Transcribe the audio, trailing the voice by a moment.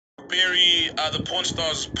Berry, the porn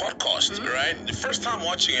star's podcast, right? The first time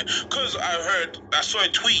watching it, because I saw a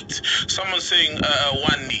tweet, someone saying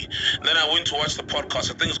wandi. Then I went to watch the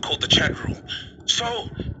podcast. I think it's called The Chat Room. So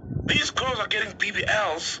these girls are getting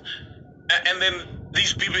BBLs, and then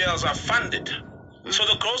these BBLs are funded. So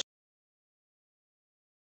the girls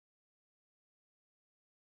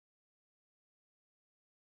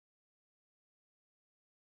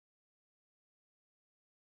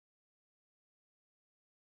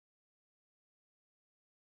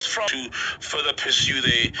to further pursue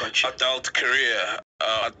their adult career,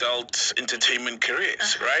 adult entertainment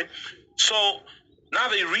careers, right? So now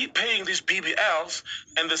they're repaying these BBLs,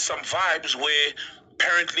 and there's some vibes where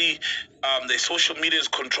apparently their social media is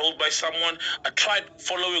controlled by someone. I tried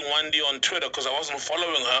following Wandi on Twitter because I wasn't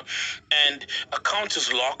following her, and account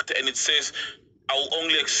is locked, and it says I will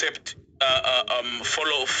only accept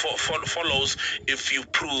follows if you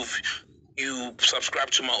prove you subscribe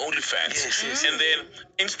to my OnlyFans. Yes. And then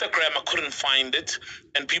Instagram, I couldn't find it,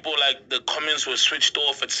 and people like the comments were switched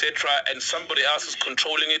off, etc. And somebody else is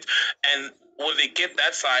controlling it, and when they get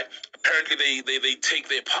that side, apparently they take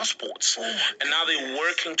their passports, and now they're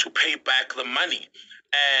working to pay back the money,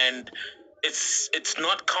 and it's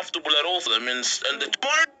not comfortable at all for them. And the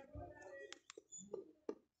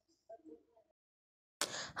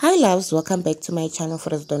Hi loves, welcome back to my channel. For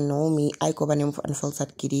those who don't know me, I go by the name of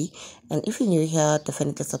Unfiltered Kitty, and if you're new here,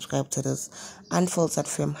 definitely subscribe to this Unfiltered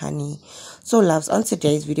Femme Honey. So loves, on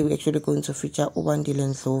today's video we're actually going to feature wandi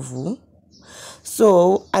and Ndlovu.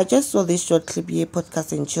 So I just saw this short clip here,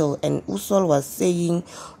 podcast and chill, and Usol was saying,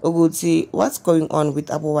 Oguti, what's going on with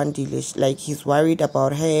Abu Wandilish? Like, he's worried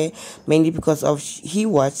about her, mainly because of he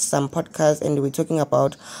watched some podcasts and they were talking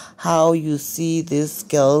about how you see these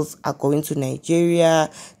girls are going to Nigeria,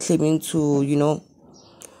 claiming to,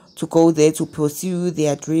 to go there to pursue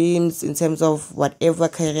their dreams in terms of whatever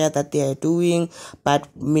career that they are doing. But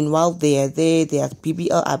meanwhile, they are there, their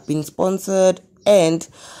BBL are being sponsored, and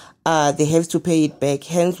they have to pay it back.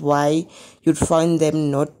 Hence why you'd find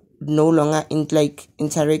them no longer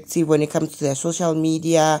interactive when it comes to their social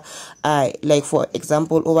media. Like for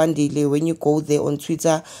example, Owandile, when you go there on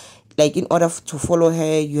Twitter, like in order to follow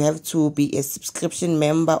her, you have to be a subscription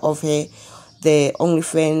member of her, the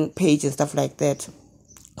OnlyFans page and stuff like that.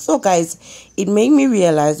 So guys, it made me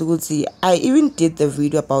realize, I even did the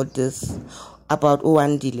video about this, about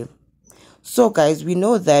Owandile. So guys, we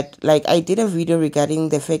know that, like, I did a video regarding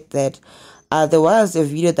the fact that there was a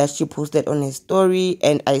video that she posted on her story,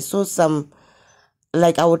 and I saw some,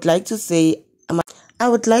 like, I would like to believe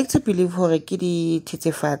Horekidi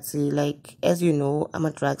Titefatsi, like, as you know, I'm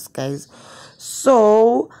a drugs guys.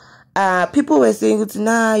 So people were saying,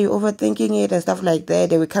 nah, you're overthinking it and stuff like that.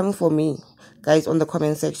 They were coming for me, guys, on the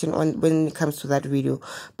comment section when it comes to that video.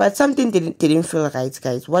 But something didn't feel right,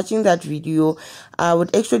 guys. Watching that video, I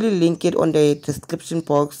would actually link it on the description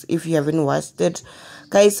box if you haven't watched it.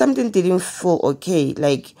 Guys, something didn't feel okay.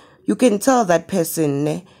 Like, you can tell that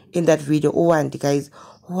person in that video, Owandi, guys,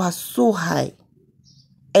 was so high.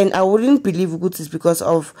 And I wouldn't believe it's because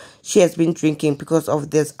of she has been drinking, because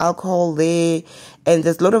of there's alcohol there, and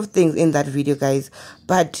there's a lot of things in that video, guys.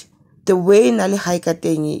 But the way Nali high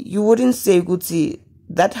katengi, you wouldn't say Gucci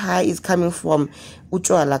that high is coming from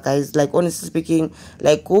Uchoala, guys. Like, honestly speaking,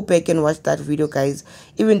 like, go back and watch that video, guys.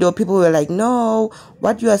 Even though people were like, no,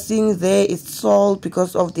 what you are seeing there is salt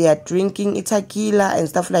because of they are drinking it's tequila and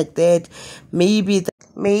stuff like that. Maybe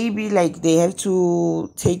like they have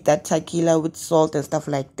to take that tequila with salt and stuff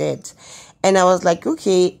like that. And I was like,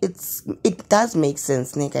 okay, it does make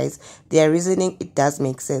sense, guys. Their reasoning, it does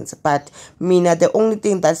make sense. But Mina, the only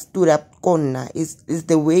thing that stood up Konna is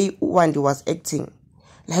the way Wandi was acting.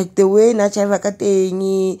 Like the way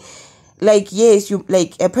Nachavakatengi, like, yes, you,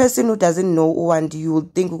 like, a person who doesn't know Wandi, you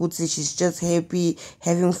would think she's just happy,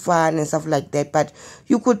 having fun and stuff like that. But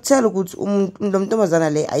you could tell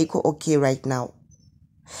okay right now.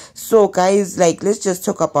 So guys, like, let's just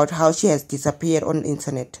talk about how she has disappeared on the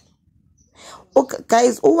internet. Okay,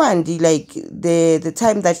 guys, Owandi, like, the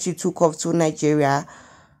time that she took off to Nigeria,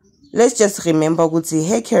 let's just remember,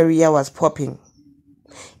 her career was popping.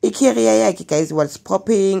 Her career, guys, was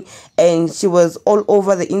popping, and she was all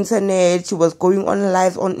over the internet. She was going on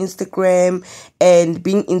live on Instagram and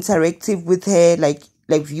being interactive with her, like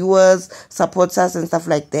viewers, supporters, and stuff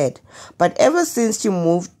like that. But ever since she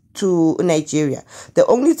moved to Nigeria, the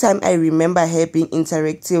only time I remember her being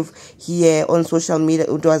interactive here on social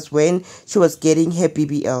media, it was when she was getting her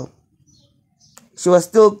BBL. She was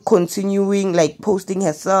still continuing, like, posting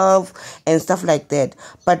herself and stuff like that.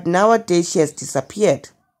 But nowadays she has disappeared.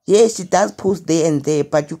 Yeah, she does post there and there,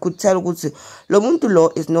 but you could tell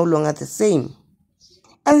Lomuntulo is no longer the same.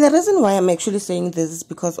 And the reason why I'm actually saying this is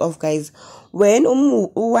because of, guys, when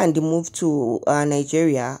Wandi moved to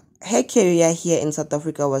Nigeria, her career here in South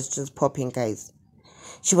Africa was just popping, guys.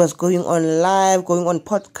 She was going on live, going on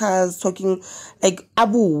podcasts, talking like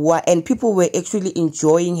abuwa, and people were actually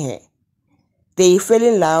enjoying her. They fell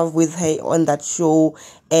in love with her on that show,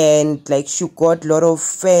 and like she got a lot of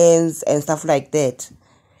fans and stuff like that.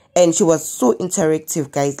 And she was so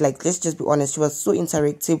interactive, guys. Like, let's just be honest, she was so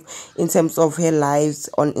interactive in terms of her lives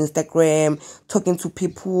on Instagram, talking to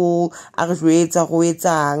people,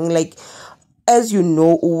 like, as you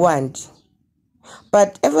know, Wandi.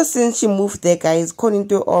 But ever since she moved there, guys,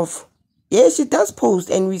 Konito off. Yeah, she does post,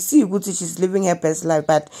 and we see Gucci, she's living her best life.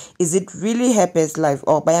 But is it really her best life,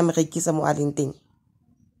 or by some thing?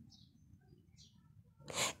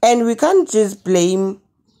 And we can't just blame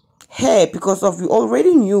her because of, we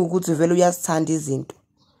already knew Gucci Veluya's Sandy Zinto.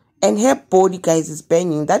 And her body, guys, is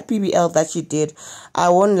banging. That PBL that she did, I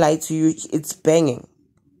won't lie to you, it's banging.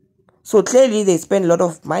 So clearly they spend a lot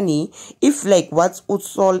of money. If like what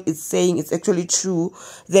Utsol is saying is actually true,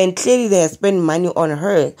 then clearly they have spent money on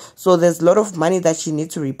her. So there's a lot of money that she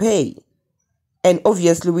needs to repay. And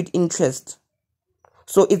obviously with interest.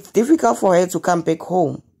 So it's difficult for her to come back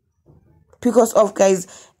home. Because of,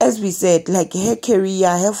 guys, as we said, like her career,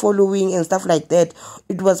 her following and stuff like that,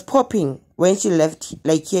 it was popping when she left,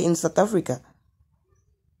 like here in South Africa.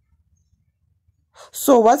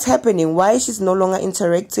 So what's happening? Why is she no longer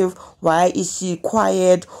interactive? Why is she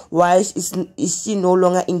quiet? Why is she no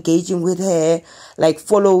longer engaging with her like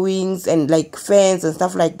followings and like fans and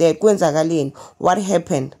stuff like that? What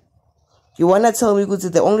happened? You wanna tell me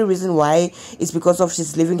the only reason why is because of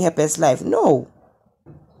she's living her best life? No.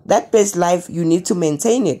 That best life, you need to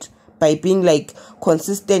maintain it by being like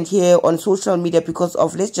consistent here on social media because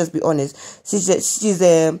of, let's just be honest, she's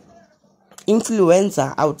a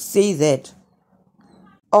influencer, I would say that.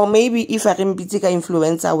 Or maybe if I can be an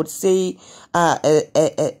influencer, I would say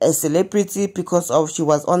a celebrity because of she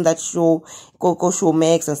was on that show, Coco Show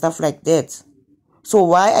Max and stuff like that. So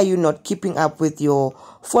why are you not keeping up with your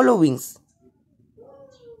followings?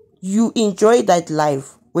 You enjoyed that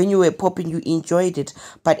life. When you were popping, you enjoyed it.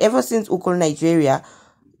 But ever since Ukol Nigeria,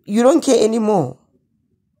 you don't care anymore.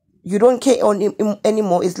 You don't care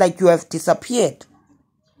anymore. It's like you have disappeared.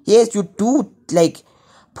 Yes, you do like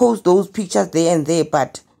post those pictures there and there,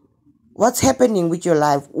 but what's happening with your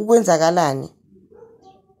life?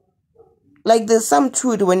 Like, there's some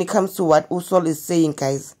truth when it comes to what Usol is saying,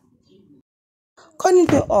 guys.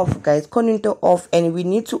 Konito off, guys. Konito off, and we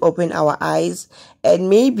need to open our eyes.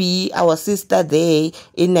 And maybe our sister there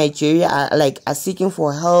in Nigeria are seeking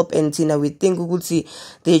for help, and we think we could see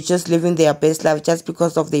they're just living their best life just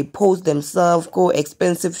because of they post themselves, go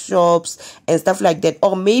expensive shops and stuff like that.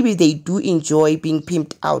 Or maybe they do enjoy being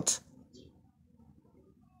pimped out.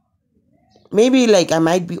 Maybe like I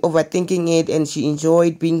might be overthinking it, and she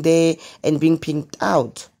enjoyed being there and being pimped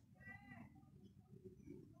out.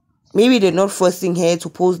 Maybe they're not forcing her to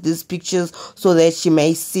post these pictures so that she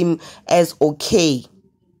may seem as okay.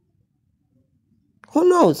 Who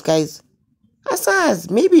knows, guys? Asas,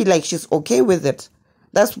 maybe like she's okay with it.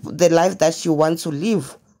 That's the life that she wants to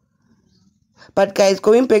live. But guys,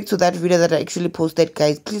 going back to that video that I actually posted,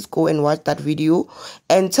 guys, please go and watch that video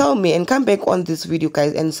and tell me, and come back on this video,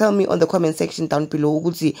 guys, and tell me on the comment section down below,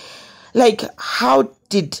 like, how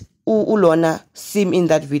did Ulona seem in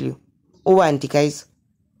that video? Wandi, guys.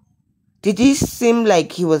 Did he seem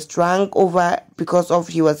like he was drunk over because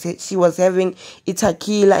of she was having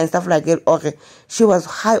tequila and stuff like that, or she was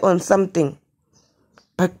high on something?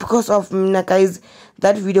 But because of guys,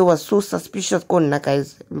 that video was so suspicious,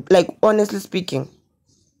 guys. Like, honestly speaking.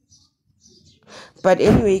 But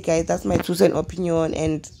anyway, guys, that's my 2 cent opinion,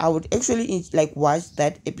 and I would actually like watch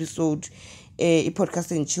that episode, a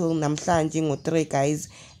podcast and chill namhlanje or 3, guys.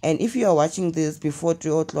 And if you are watching this before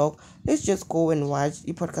 3 o'clock, let's just go and watch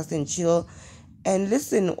a podcast and chill and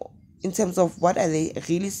listen in terms of what are they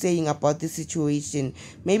really saying about this situation.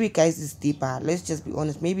 Maybe, guys, it's deeper. Let's just be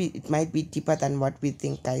honest. Maybe it might be deeper than what we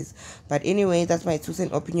think, guys. But anyway, that's my 2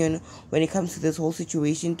 cent opinion when it comes to this whole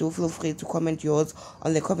situation. Do feel free to comment yours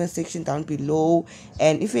on the comment section down below.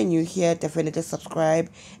 And if you're new here, definitely subscribe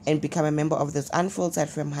and become a member of this Unfiltered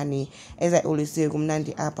Fam Honey. As I always say,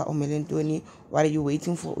 Gumnandi Apa Omelentoni. What are you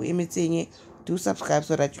waiting for? Do subscribe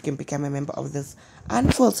so that you can become a member of this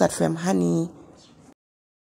Unfiltered Fam Honey.